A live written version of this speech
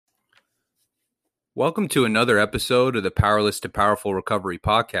Welcome to another episode of the Powerless to Powerful Recovery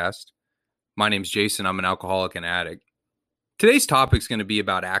podcast. My name's Jason. I'm an alcoholic and addict. Today's topic is going to be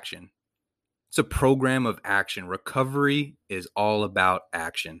about action. It's a program of action. Recovery is all about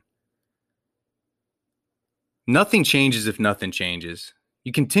action. Nothing changes if nothing changes.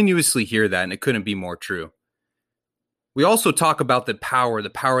 You continuously hear that, and it couldn't be more true. We also talk about the power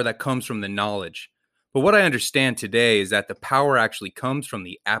that comes from the knowledge. But what I understand today is that the power actually comes from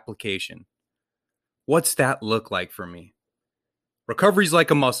the application. What's that look like for me? Recovery's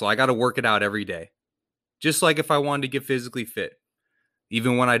like a muscle. I got to work it out every day. Just like if I wanted to get physically fit.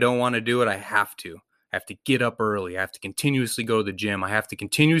 Even when I don't want to do it, I have to. I have to get up early. I have to continuously go to the gym. I have to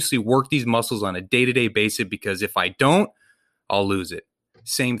continuously work these muscles on a day-to-day basis because if I don't, I'll lose it.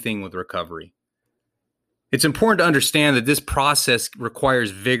 Same thing with recovery. It's important to understand that this process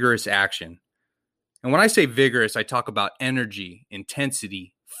requires vigorous action. And when I say vigorous, I talk about energy,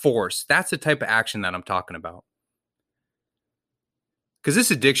 intensity, force. That's the type of action that I'm talking about. Because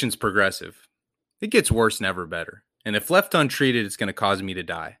this addiction's progressive. It gets worse, never better. And if left untreated, it's going to cause me to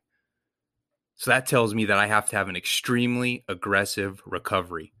die. So that tells me that I have to have an extremely aggressive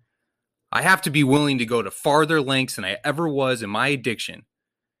recovery. I have to be willing to go to farther lengths than I ever was in my addiction.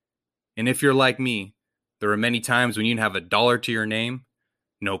 And if you're like me, there are many times when you have $1 to your name,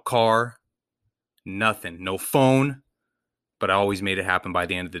 no car, nothing, no phone, but I always made it happen by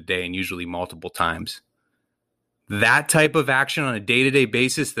the end of the day and usually multiple times. That type of action on a day-to-day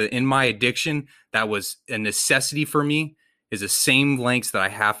basis that in my addiction, that was a necessity for me, is the same lengths that I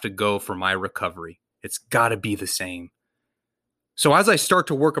have to go for my recovery. It's got to be the same. So as I start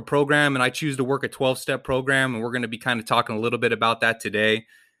to work a program and I choose to work a 12-step program, and we're going to be kind of talking a little bit about that today,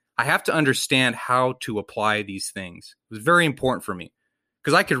 I have to understand how to apply these things. It was very important for me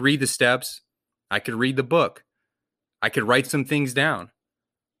because I could read the steps. I could read the book. I could write some things down,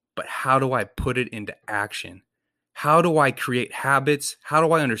 but how do I put it into action? How do I create habits? How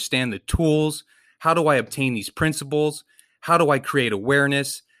do I understand the tools? How do I obtain these principles? How do I create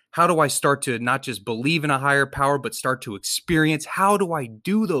awareness? How do I start to not just believe in a higher power, but start to experience? How do I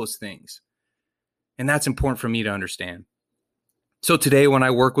do those things? And that's important for me to understand. So today when I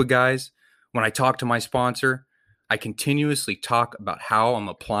work with guys, when I talk to my sponsor, I continuously talk about how I'm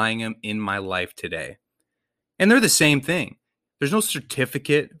applying them in my life today. And they're the same thing. There's no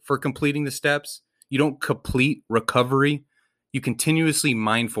certificate for completing the steps. You don't complete recovery. You continuously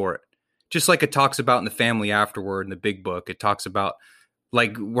mine for it. Just like it talks about in the Family Afterward in the big book. It talks about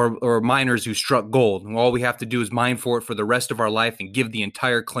like we're miners who struck gold. And all we have to do is mine for it for the rest of our life and give the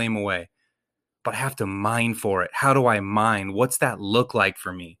entire claim away. But I have to mine for it. How do I mine? What's that look like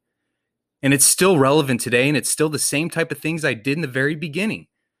for me? And it's still relevant today. And it's still the same type of things I did in the very beginning.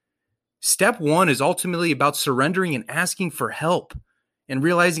 Step one is ultimately about surrendering and asking for help and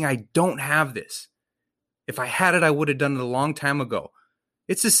realizing I don't have this. If I had it, I would have done it a long time ago.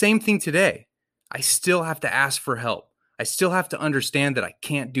 It's the same thing today. I still have to ask for help. I still have to understand that I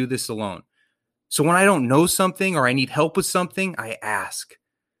can't do this alone. So when I don't know something or I need help with something, I ask.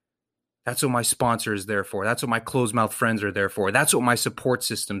 That's what my sponsor is there for. That's what my closed mouth friends are there for. That's what my support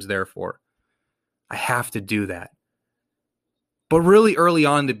system's there for. I have to do that. But really early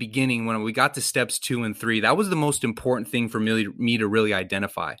on in the beginning, when we got to steps 2 and 3, that was the most important thing for me to really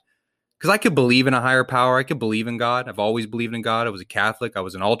identify. Because I could believe in a higher power. I could believe in God. I've always believed in God. I was a Catholic. I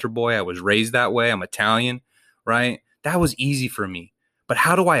was an altar boy. I was raised that way. I'm Italian, right? That was easy for me. But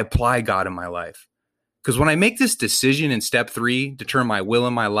how do I apply God in my life? Because when I make this decision in step 3 to turn my will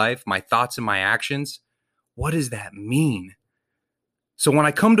in my life, my thoughts and my actions, what does that mean? So when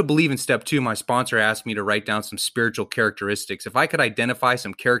I come to believe in step 2, my sponsor asked me to write down some spiritual characteristics. If I could identify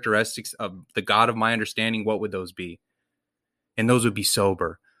some characteristics of the God of my understanding, what would those be? And those would be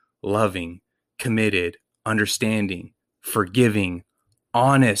sober, loving, committed, understanding, forgiving,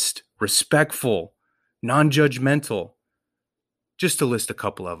 honest, respectful, non-judgmental, just to list a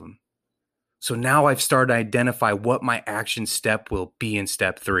couple of them. So now I've started to identify what my action step will be in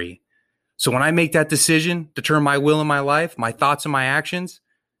step 3. So when I make that decision to turn my will in my life, my thoughts and my actions,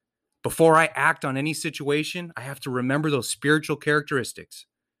 before I act on any situation, I have to remember those spiritual characteristics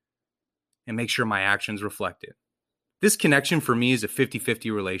and make sure my actions reflect it. This connection for me is a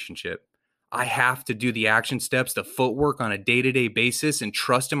 50-50 relationship. I have to do the action steps, the footwork on a day-to-day basis and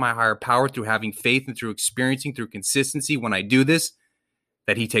trust in my higher power through having faith and through experiencing, through consistency when I do this,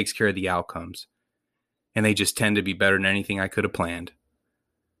 that he takes care of the outcomes. And they just tend to be better than anything I could have planned.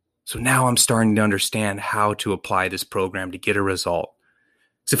 So now I'm starting to understand how to apply this program to get a result.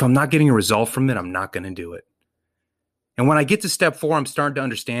 Because if I'm not getting a result from it, I'm not going to do it. And when I get to step 4, I'm starting to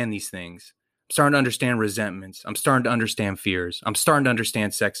understand these things. starting to understand resentments. I'm starting to understand fears. I'm starting to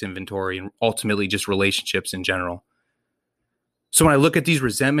understand sex inventory and ultimately just relationships in general. So when I look at these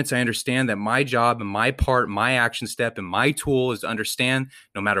resentments, I understand that my job and my part, my action step and my tool is to understand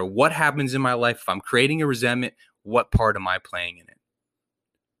no matter what happens in my life, if I'm creating a resentment, what part am I playing in it?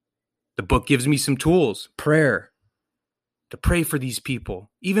 The book gives me some tools, prayer, to pray for these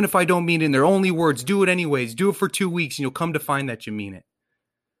people. Even if I don't mean it in their only words, do it anyways. Do it for 2 weeks and you'll come to find that you mean it.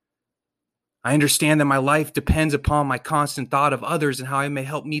 I understand that my life depends upon my constant thought of others and how I may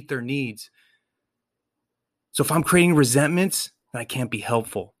help meet their needs. So if I'm creating resentments, then I can't be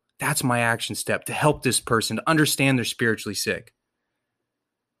helpful. That's my action step, to help this person, to understand they're spiritually sick.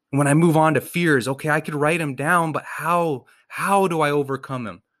 And when I move on to fears, okay, I could write them down, but how do I overcome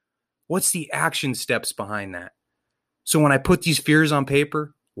them? What's the action steps behind that? So when I put these fears on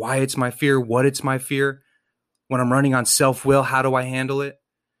paper, why it's my fear, what it's my fear, when I'm running on self-will, how do I handle it?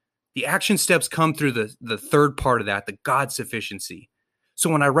 The action steps come through the third part of that, the God sufficiency. So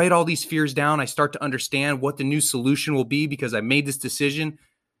when I write all these fears down, I start to understand what the new solution will be because I made this decision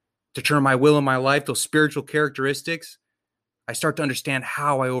to turn my will in my life, those spiritual characteristics. I start to understand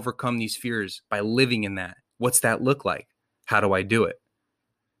how I overcome these fears by living in that. What's that look like? How do I do it?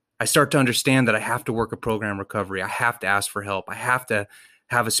 I start to understand that I have to work a program recovery. I have to ask for help. I have to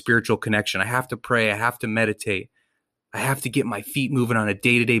have a spiritual connection. I have to pray. I have to meditate. I have to get my feet moving on a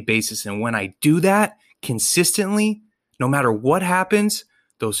day-to-day basis. And when I do that consistently, no matter what happens,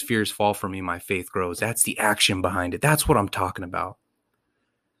 those fears fall from me. My faith grows. That's the action behind it. That's what I'm talking about.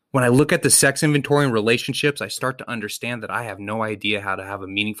 When I look at the sex inventory and relationships, I start to understand that I have no idea how to have a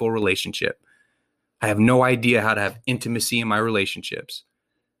meaningful relationship. I have no idea how to have intimacy in my relationships.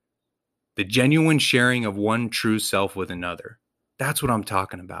 The genuine sharing of one true self with another. That's what I'm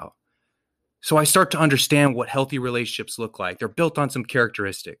talking about. So I start to understand what healthy relationships look like. They're built on some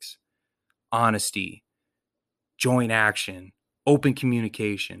characteristics: honesty, joint action, open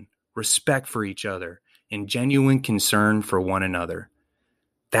communication, respect for each other, and genuine concern for one another.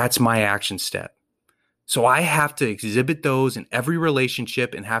 That's my action step. So I have to exhibit those in every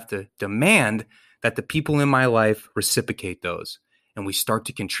relationship and have to demand that the people in my life reciprocate those. And we start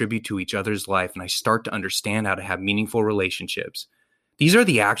to contribute to each other's life. And I start to understand how to have meaningful relationships. These are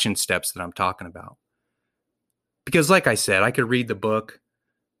the action steps that I'm talking about. Because like I said, I could read the book.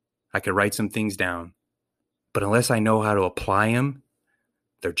 I could write some things down. But unless I know how to apply them,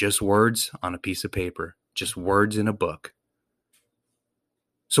 they're just words on a piece of paper, just words in a book.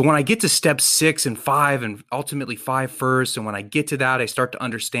 So when I get to step 6 and 5 and ultimately 5 first, and when I get to that, I start to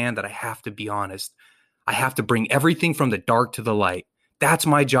understand that I have to be honest. I have to bring everything from the dark to the light. That's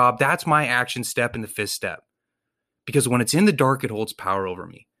my job. That's my action step in the 5th step. Because when it's in the dark, it holds power over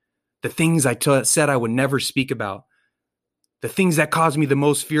me. The things I said I would never speak about, the things that cause me the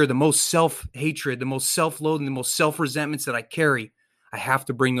most fear, the most self-hatred, the most self-loathing, the most self-resentments that I carry, I have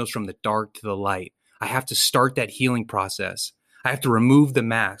to bring those from the dark to the light. I have to start that healing process. I have to remove the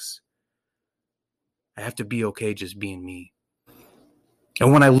masks. I have to be okay just being me.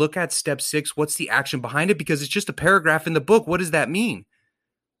 And when I look at step 6, what's the action behind it? Because it's just a paragraph in the book. What does that mean?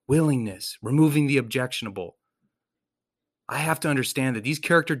 Willingness, removing the objectionable. I have to understand that these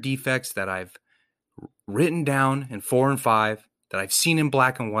character defects that I've written down in 4 and 5, that I've seen in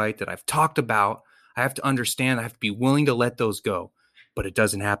black and white, that I've talked about, I have to understand, I have to be willing to let those go. But it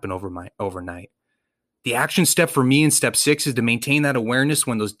doesn't happen overnight. The action step for me in step 6 is to maintain that awareness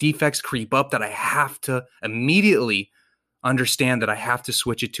when those defects creep up, that I have to immediately understand that I have to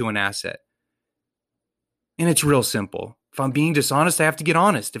switch it to an asset. And it's real simple. If I'm being dishonest, I have to get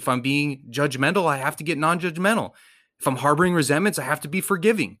honest. If I'm being judgmental, I have to get non-judgmental. If I'm harboring resentments, I have to be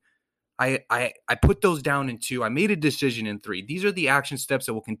forgiving. I put those down in 2. I made a decision in 3. These are the action steps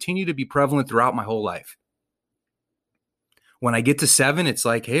that will continue to be prevalent throughout my whole life. When I get to 7, it's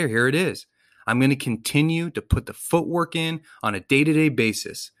like, hey, here it is. I'm going to continue to put the footwork in on a day-to-day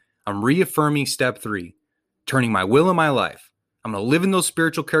basis. I'm reaffirming step 3, turning my will in my life. I'm going to live in those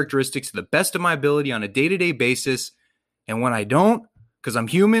spiritual characteristics to the best of my ability on a day-to-day basis. And when I don't, because I'm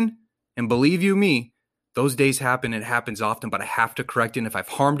human, and believe you me, those days happen. It happens often, but I have to correct it. And if I've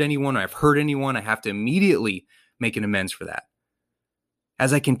harmed anyone or I've hurt anyone, I have to immediately make an amends for that.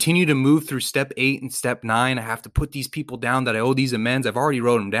 As I continue to move through step 8 and step 9, I have to put these people down that I owe these amends. I've already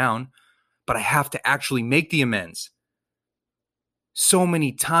wrote them down, but I have to actually make the amends. So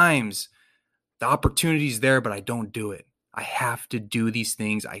many times the opportunity is there, but I don't do it. I have to do these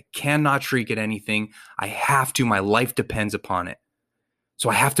things. I cannot shriek at anything. I have to. My life depends upon it. So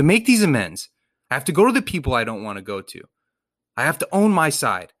I have to make these amends. I have to go to the people I don't want to go to. I have to own my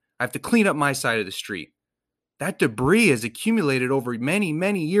side. I have to clean up my side of the street. That debris has accumulated over many,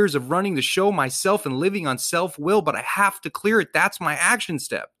 many years of running the show myself and living on self-will, but I have to clear it. That's my action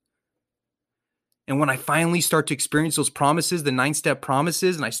step. And when I finally start to experience those promises, the 9-step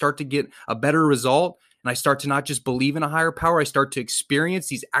promises, and I start to get a better result, and I start to not just believe in a higher power, I start to experience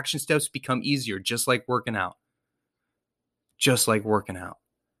these action steps become easier, just like working out. Just like working out.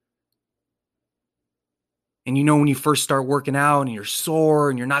 And you know, when you first start working out and you're sore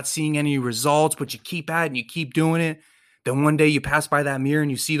and you're not seeing any results, but you keep at it and you keep doing it, then one day you pass by that mirror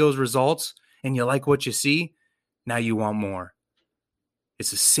and you see those results and you like what you see. Now you want more. It's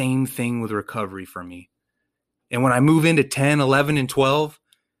the same thing with recovery for me. And when I move into 10, 11, and 12,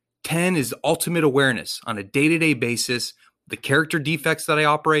 10 is ultimate awareness on a day-to-day basis, the character defects that I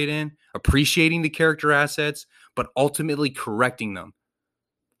operate in, appreciating the character assets, but ultimately correcting them.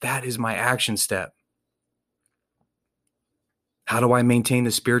 That is my action step. How do I maintain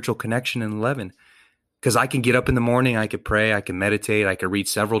the spiritual connection in 11? Because I can get up in the morning, I could pray, I can meditate, I could read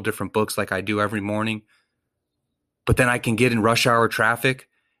several different books like I do every morning. But then I can get in rush hour traffic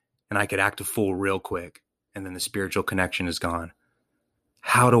and I could act a fool real quick. And then the spiritual connection is gone.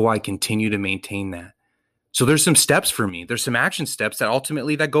 How do I continue to maintain that? So there's some steps for me. There's some action steps that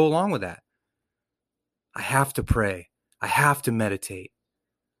ultimately that go along with that. I have to pray. I have to meditate.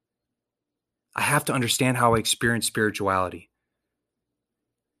 I have to understand how I experience spirituality.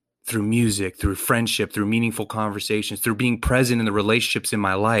 Through music, through friendship, through meaningful conversations, through being present in the relationships in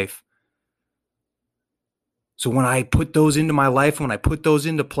my life. So when I put those into my life, when I put those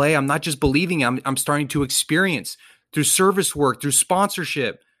into play, I'm not just believing, I'm starting to experience through service work, through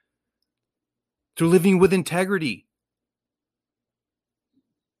sponsorship, through living with integrity.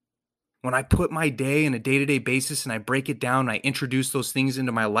 When I put my day in a day-to-day basis and I break it down, and I introduce those things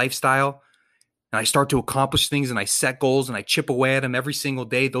into my lifestyle, and I start to accomplish things and I set goals and I chip away at them every single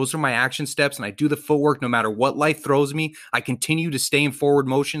day. Those are my action steps, and I do the footwork no matter what life throws me. I continue to stay in forward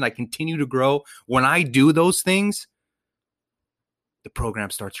motion. I continue to grow. When I do those things, the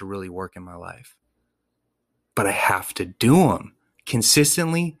program starts to really work in my life. But I have to do them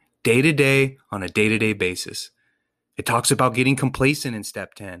consistently, day to day, on a day-to-day basis. It talks about getting complacent in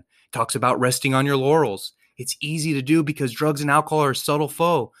step 10. It talks about resting on your laurels. It's easy to do because drugs and alcohol are a subtle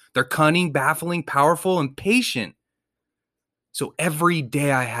foe. They're cunning, baffling, powerful, and patient. So every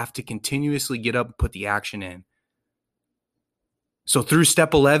day I have to continuously get up and put the action in. So through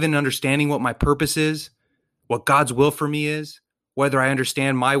step 11, understanding what my purpose is, what God's will for me is, whether I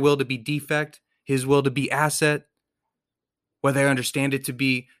understand my will to be defect, his will to be asset, whether I understand it to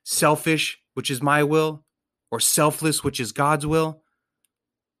be selfish, which is my will, or selfless, which is God's will,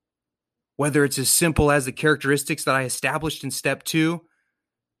 whether it's as simple as the characteristics that I established in step 2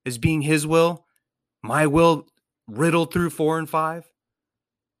 as being his will, my will riddled through 4 and 5.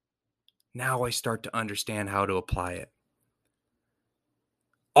 Now I start to understand how to apply it.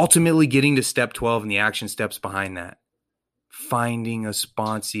 Ultimately getting to step 12 and the action steps behind that. Finding a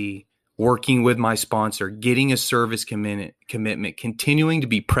sponsee, working with my sponsor, getting a service commitment, continuing to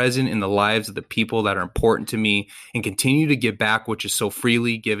be present in the lives of the people that are important to me, and continue to give back which is so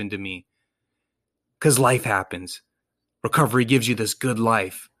freely given to me. Because life happens. Recovery gives you this good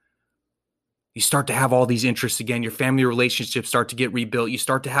life. You start to have all these interests again. Your family relationships start to get rebuilt. You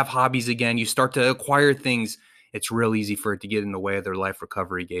start to have hobbies again. You start to acquire things. It's real easy for it to get in the way of their life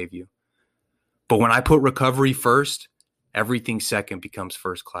recovery gave you. But when I put recovery first, everything second becomes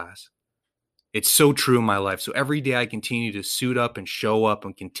first class. It's so true in my life. So every day I continue to suit up and show up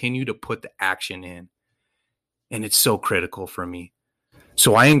and continue to put the action in. And it's so critical for me.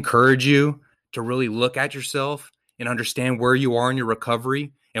 So I encourage you to really look at yourself and understand where you are in your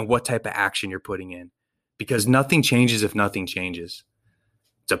recovery and what type of action you're putting in. Because nothing changes if nothing changes.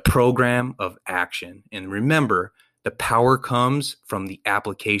 It's a program of action. And remember, the power comes from the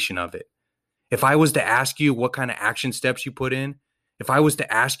application of it. If I was to ask you what kind of action steps you put in, if I was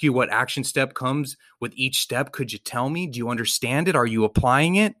to ask you what action step comes with each step, could you tell me? Do you understand it? Are you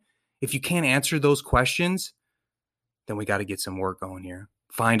applying it? If you can't answer those questions, then we got to get some work going here.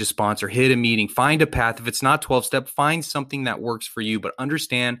 Find a sponsor, hit a meeting, find a path. If it's not 12-step, find something that works for you, but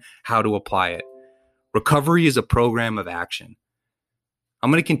understand how to apply it. Recovery is a program of action.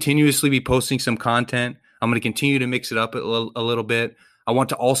 I'm going to continuously be posting some content. I'm going to continue to mix it up a little bit. I want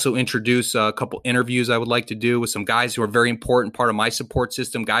to also introduce a couple interviews I would like to do with some guys who are very important part of my support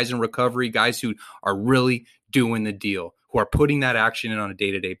system, guys in recovery, guys who are really doing the deal, who are putting that action in on a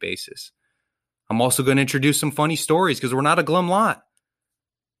day-to-day basis. I'm also going to introduce some funny stories because we're not a glum lot.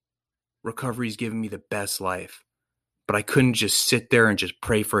 Recovery's given me the best life, but I couldn't just sit there and just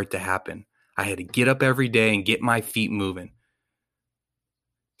pray for it to happen. I had to get up every day and get my feet moving.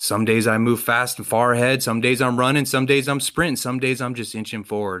 Some days I move fast and far ahead. Some days I'm running. Some days I'm sprinting. Some days I'm just inching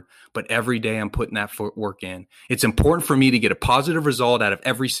forward. But every day I'm putting that footwork in. It's important for me to get a positive result out of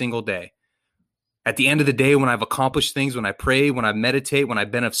every single day. At the end of the day, when I've accomplished things, when I pray, when I meditate, when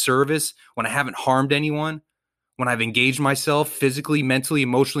I've been of service, when I haven't harmed anyone, when I've engaged myself physically, mentally,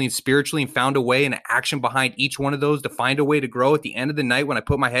 emotionally, and spiritually and found a way and an action behind each one of those to find a way to grow at the end of the night when I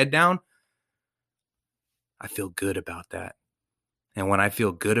put my head down, I feel good about that. And when I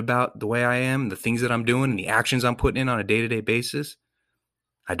feel good about the way I am, the things that I'm doing, and the actions I'm putting in on a day-to-day basis,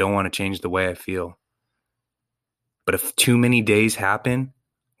 I don't want to change the way I feel. But if too many days happen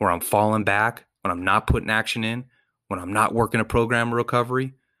where I'm falling back, when I'm not putting action in, when I'm not working a program of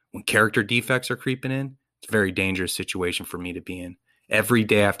recovery, when character defects are creeping in, it's a very dangerous situation for me to be in. Every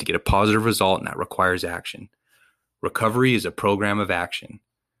day I have to get a positive result, and that requires action. Recovery is a program of action.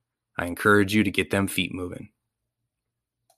 I encourage you to get them feet moving.